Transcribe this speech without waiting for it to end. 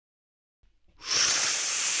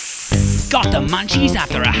Got the munchies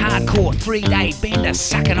after a hardcore 3-day bender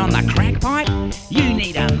sucking on the crack pipe? You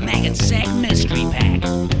need a Maggot sack mystery pack.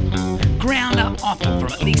 Ground up offal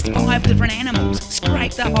from at least 5 different animals,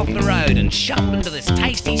 scraped up off the road and shovelled into this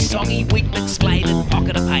tasty, soggy, wheat-mix flavoured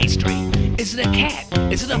pocket of pastry. Is it a cat?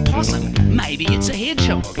 Is it a possum? Maybe it's a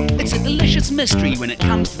hedgehog. It's a delicious mystery when it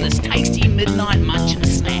comes to this tasty midnight munchin'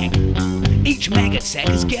 snack. Each Maggot sack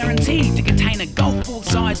is guaranteed to contain a golf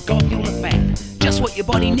ball-sized globule of fat, just what your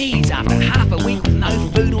body needs after half a week with no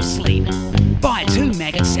food or sleep. Buy 2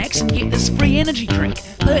 Maggot sacks and get this free energy drink,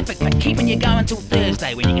 perfect for keeping you going till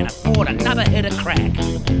Thursday when you can afford another hit of crack.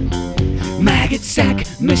 Maggot sack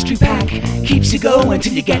mystery pack keeps you going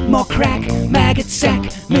till you get more crack. Maggot sack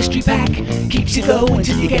mystery pack keeps you going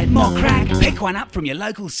till you get more crack. Pick one up from your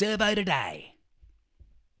local servo today.